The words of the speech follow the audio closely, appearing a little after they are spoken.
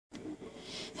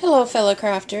Hello fellow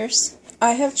crafters.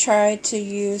 I have tried to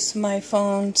use my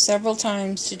phone several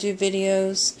times to do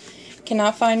videos,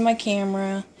 cannot find my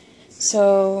camera,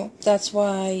 so that's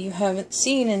why you haven't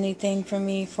seen anything from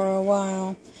me for a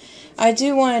while. I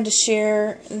do wanted to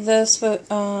share this with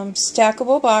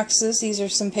stackable boxes. These are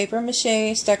some paper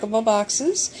mache stackable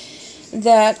boxes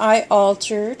that I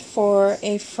altered for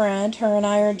a friend. Her and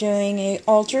I are doing a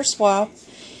alter swap.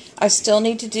 I still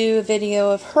need to do a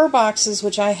video of her boxes,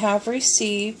 which I have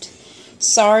received.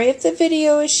 Sorry if the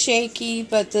video is shaky,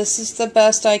 but this is the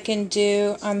best I can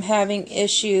do. I'm having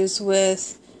issues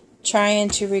with trying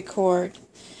to record.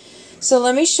 So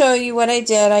let me show you what I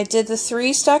did. I did the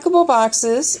 3 stackable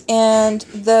boxes, and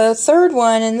the third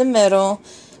one in the middle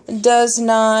does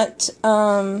not,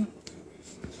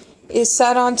 is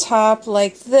set on top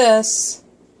like this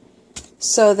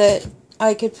so that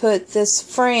I could put this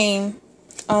frame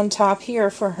on top here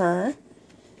for her.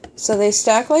 So they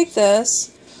stack like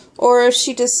this, or if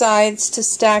she decides to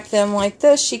stack them like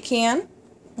this, she can.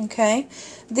 Okay,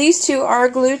 these two are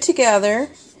glued together,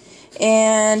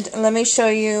 and let me show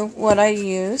you what I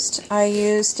used. I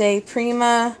used a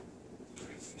Prima,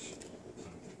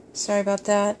 sorry about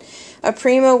that, a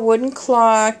Prima wooden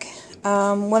clock,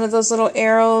 one of those little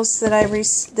arrows that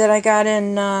I got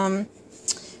in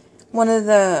one of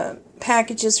the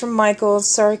packages from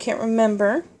Michael's. Sorry, I can't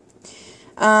remember.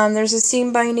 There's a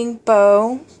seam binding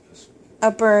bow,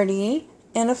 a birdie,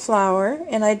 and a flower.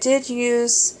 And I did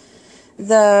use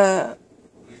the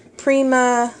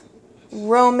Prima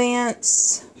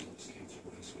Romance,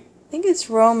 I think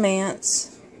it's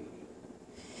Romance,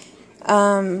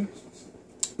 by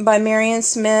Marion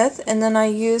Smith. And then I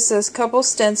used those couple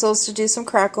stencils to do some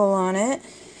crackle on it.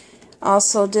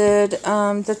 Also did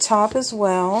the top as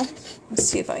well. Let's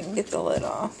see if I can get the lid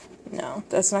off. No,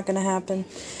 that's not going to happen.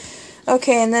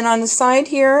 Okay, and then on the side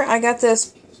here, I got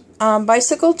this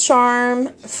bicycle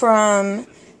charm from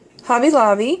Hobby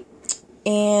Lobby.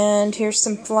 And here's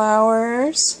some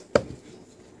flowers.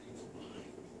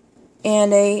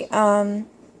 And a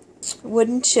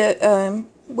wooden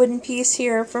piece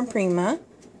here from Prima.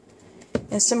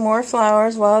 And some more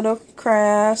flowers, wild oak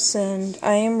crafts, and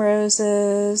I am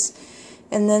roses.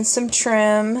 And then some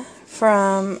trim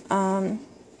from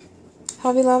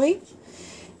Hobby Lobby.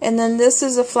 And then this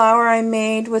is a flower I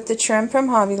made with the trim from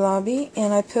Hobby Lobby.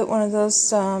 And I put one of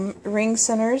those ring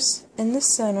centers in the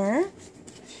center.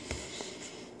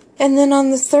 And then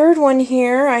on the third one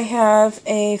here, I have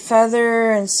a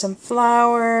feather and some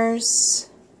flowers.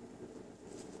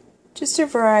 Just a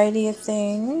variety of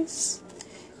things.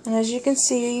 And as you can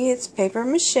see, it's paper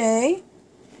mache.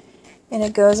 And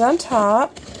it goes on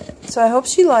top. So I hope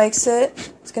she likes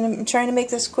it. I'm trying to make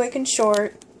this quick and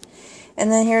short.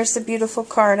 And then here's the beautiful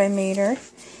card I made her.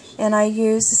 And I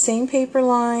used the same paper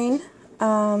line.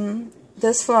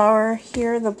 This flower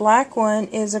here, the black one,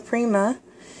 is a Prima.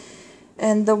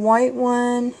 And the white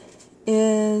one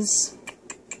is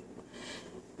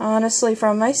honestly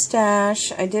from my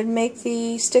stash. I did make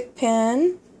the stick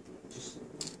pin.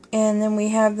 And then we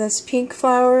have this pink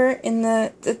flower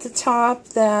at the top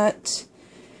that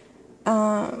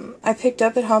I picked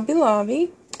up at Hobby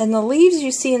Lobby. And the leaves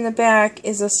you see in the back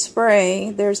is a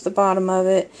spray. There's the bottom of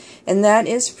it. And that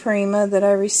is Prima that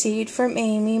I received from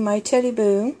Amy, my teddy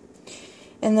boo.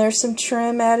 And there's some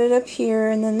trim added up here,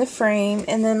 and then the frame.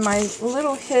 And then my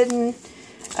little hidden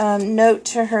note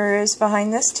to her is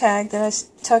behind this tag that I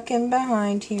tuck in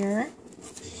behind here.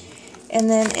 And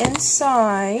then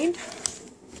inside,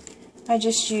 I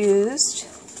just used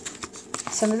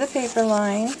some of the paper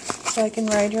line so I can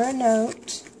write her a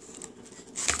note.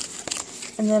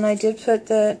 And then I did put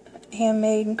the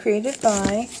handmade and created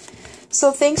by.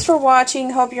 So thanks for watching.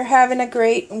 Hope you're having a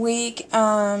great week.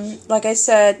 Like I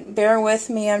said, bear with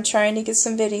me. I'm trying to get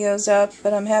some videos up,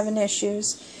 but I'm having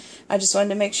issues. I just wanted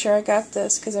to make sure I got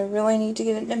this because I really need to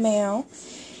get it in the mail.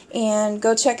 And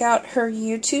go check out her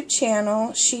YouTube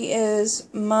channel. She is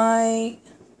My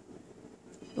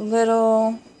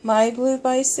Blue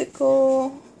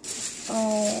Bicycle.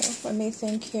 Oh, let me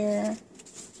think here.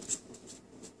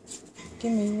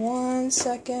 Give me 1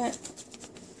 second.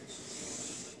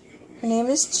 Her name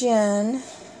is Jen.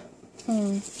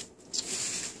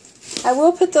 I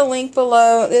will put the link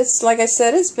below. It's like I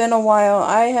said, it's been a while.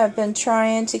 I have been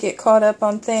trying to get caught up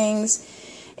on things,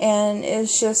 and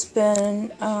it's just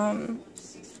been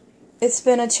it's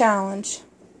been a challenge.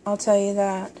 I'll tell you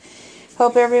that.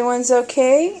 Hope everyone's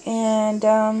okay, and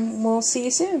we'll see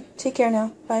you soon. Take care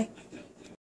now. Bye.